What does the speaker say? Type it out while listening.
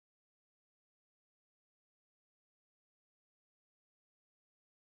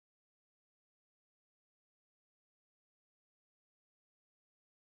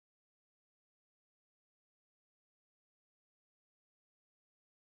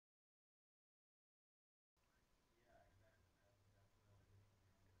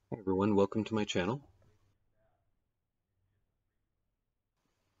Everyone, welcome to my channel.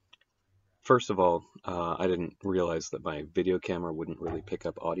 First of all, I didn't realize that my video camera wouldn't really pick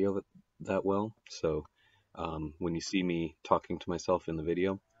up audio that well, so when you see me talking to myself in the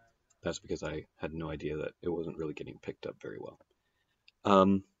video, that's because I had no idea that it wasn't really getting picked up very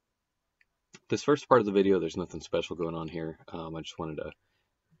well. This first part of the video, there's nothing special going on here. I just wanted to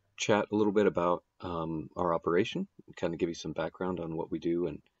chat a little bit about our operation, kind of give you some background on what we do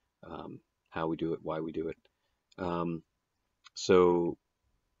and how we do it, why we do it. So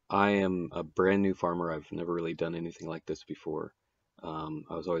I am a brand new farmer. I've never really done anything like this before. I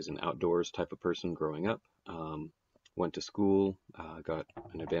was always an outdoors type of person growing up. Went to school, got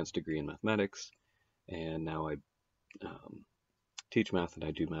an advanced degree in mathematics, and now I teach math and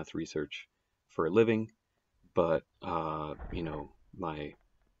I do math research for a living. But you know,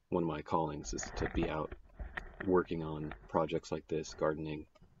 one of my callings is to be out working on projects like this, gardening,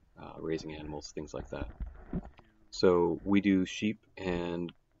 raising animals, things like that. So we do sheep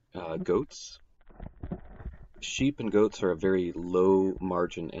and goats. Sheep and goats are a very low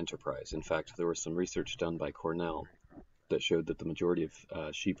margin enterprise. In fact, there was some research done by Cornell that showed that the majority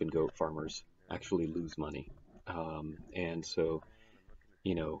of sheep and goat farmers actually lose money. And so,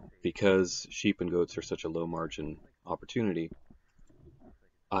 you know, because sheep and goats are such a low margin opportunity,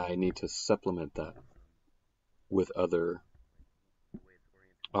 I need to supplement that with other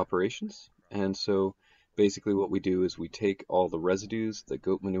operations. And so basically what we do is we take all the residues, the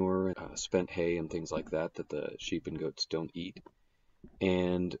goat manure, spent hay and things like that that the sheep and goats don't eat,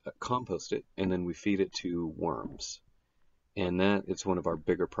 and compost it, and then we feed it to worms. And that is one of our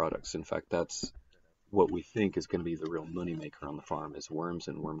bigger products. In fact, that's what we think is going to be the real money maker on the farm, is worms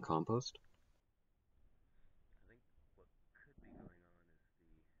and worm compost.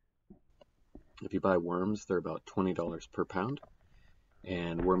 If you buy worms, they're about $20 per pound,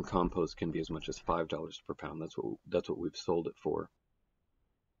 and worm compost can be as much as $5 per pound. That's what we've sold it for.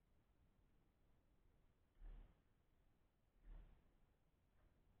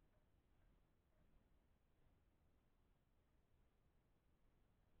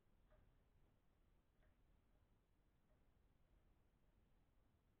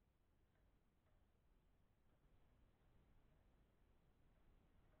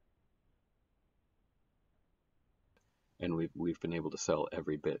 And we've been able to sell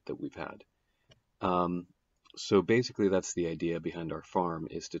every bit that we've had. So basically that's the idea behind our farm,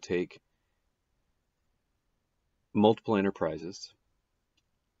 is to take multiple enterprises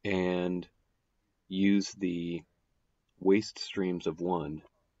and use the waste streams of one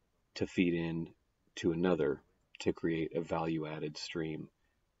to feed in to another to create a value added stream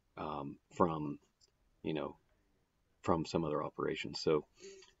from, you know, from some other operation. So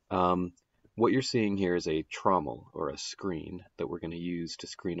what you're seeing here is a trommel, or a screen, that we're going to use to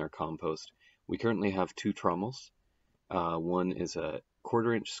screen our compost. We currently have two trommels. One is a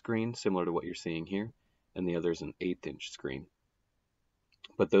 1/4 inch screen, similar to what you're seeing here, and the other is an 1/8 inch screen.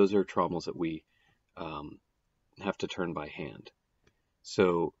 But those are trommels that we have to turn by hand.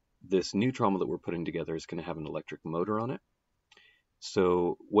 So this new trommel that we're putting together is going to have an electric motor on it.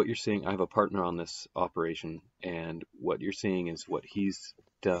 So what you're seeing, I have a partner on this operation, and what you're seeing is what he's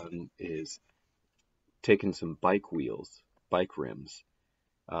done is taken some bike wheels, bike rims,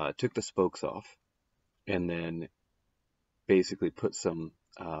 took the spokes off, and then basically put some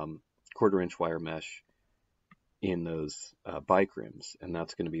 1/4 inch wire mesh in those bike rims, and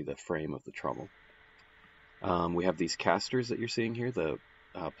that's going to be the frame of the trommel. We have these casters that you're seeing here, the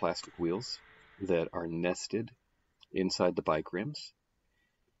plastic wheels that are nested inside the bike rims.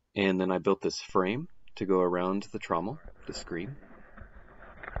 And then I built this frame to go around the trommel, the screen.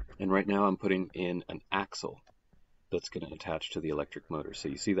 And right now I'm putting in an axle that's going to attach to the electric motor. So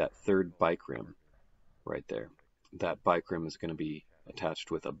you see that third bike rim right there. That bike rim is going to be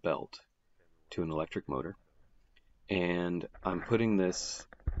attached with a belt to an electric motor. And I'm putting this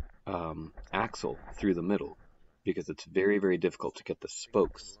axle through the middle because it's very, very difficult to get the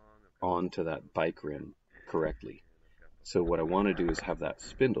spokes onto that bike rim correctly. So what I want to do is have that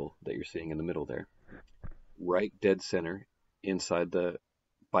spindle that you're seeing in the middle there, right dead center inside the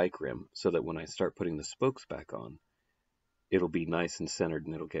bike rim, so that when I start putting the spokes back on, it'll be nice and centered,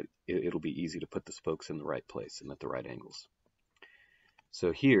 and it'll be easy to put the spokes in the right place and at the right angles.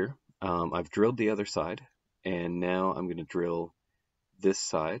 So here, I've drilled the other side, and now I'm going to drill this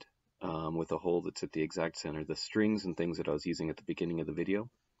side with a hole that's at the exact center. The strings and things that I was using at the beginning of the video,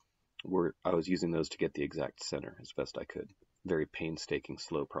 I was using those to get the exact center as best I could. Very painstaking,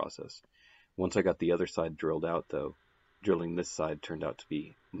 slow process. Once I got the other side drilled out, though, drilling this side turned out to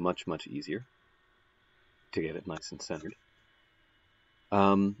be much, much easier to get it nice and centered.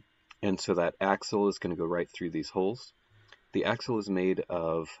 And so that axle is going to go right through these holes. The axle is made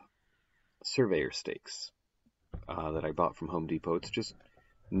of surveyor stakes that I bought from Home Depot. It's just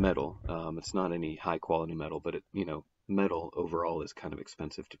metal. It's not any high quality metal, but metal overall is kind of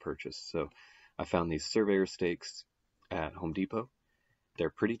expensive to purchase. So I found these surveyor stakes at Home Depot. They're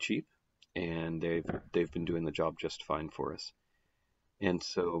pretty cheap, and they've been doing the job just fine for us. And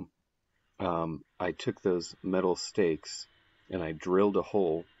so I took those metal stakes and I drilled a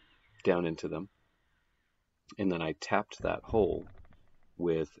hole down into them, and then I tapped that hole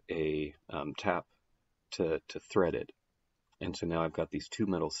with a tap to thread it. And so now I've got these two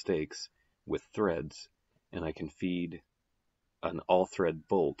metal stakes with threads, and I can feed an all-thread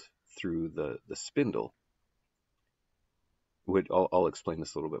bolt through the spindle. I'll explain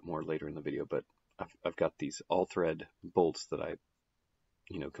this a little bit more later in the video, but I've got these all-thread bolts that I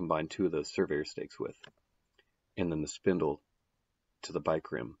combine two of those surveyor stakes with, and then the spindle to the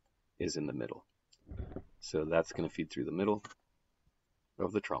bike rim is in the middle. So that's going to feed through the middle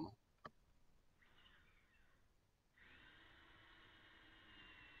of the trommel.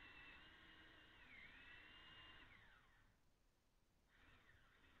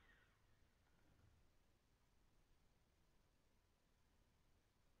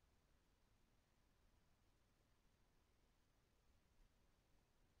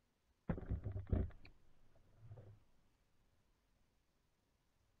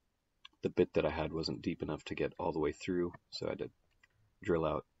 The bit that I had wasn't deep enough to get all the way through, so I had to drill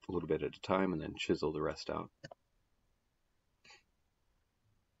out a little bit at a time and then chisel the rest out.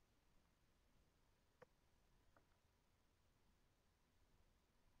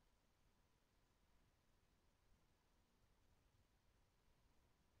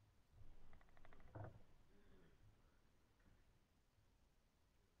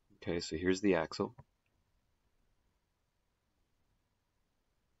 Okay, so here's the axle.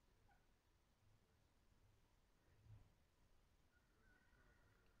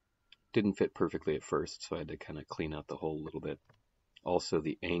 Didn't fit perfectly at first, so I had to kind of clean out the hole a little bit. Also,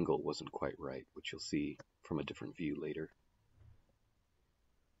 the angle wasn't quite right, which you'll see from a different view later.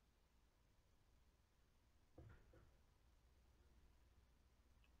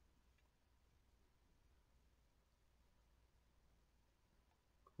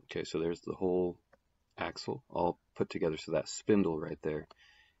 Okay, so there's the whole axle all put together. So that spindle right there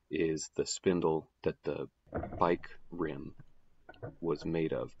is the spindle that the bike rim was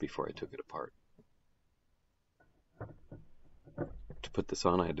made of before I took it apart. To put this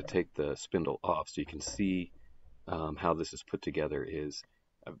on, I had to take the spindle off, so you can see how this is put together is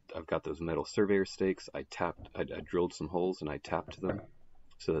I've got those metal surveyor stakes. I drilled some holes and I tapped them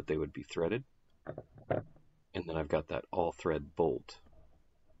so that they would be threaded. And then I've got that all thread bolt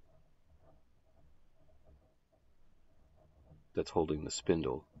that's holding the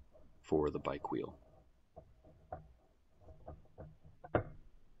spindle for the bike wheel.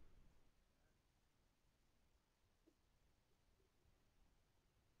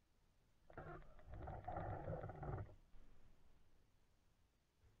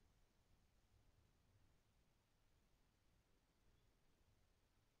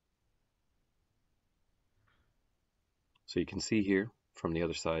 So you can see here from the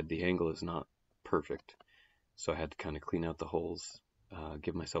other side, the angle is not perfect. So I had to kind of clean out the holes,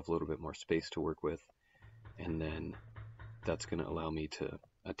 give myself a little bit more space to work with. And then that's going to allow me to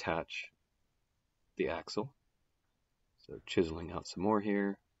attach the axle. So chiseling out some more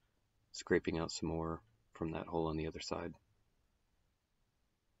here, scraping out some more from that hole on the other side.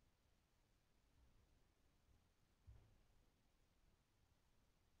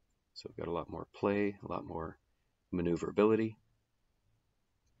 So we've got a lot more play, a lot more maneuverability.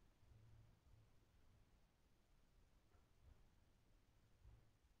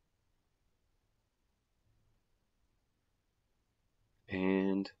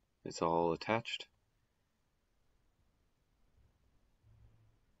 And it's all attached.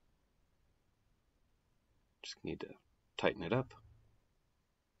 Just need to tighten it up.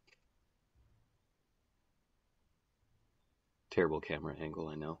 Terrible camera angle,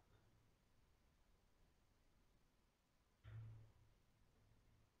 I know.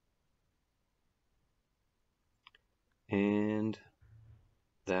 And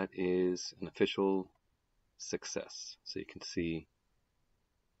that is an official success. So you can see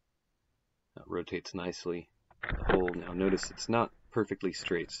that rotates nicely. The hole, now notice it's not perfectly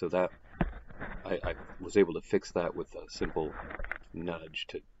straight, so that I was able to fix that with a simple nudge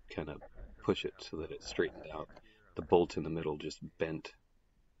to kind of push it so that it straightened out. The bolt in the middle just bent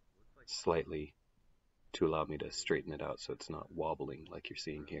slightly to allow me to straighten it out so it's not wobbling like you're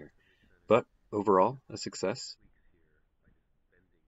seeing here. But overall, a success.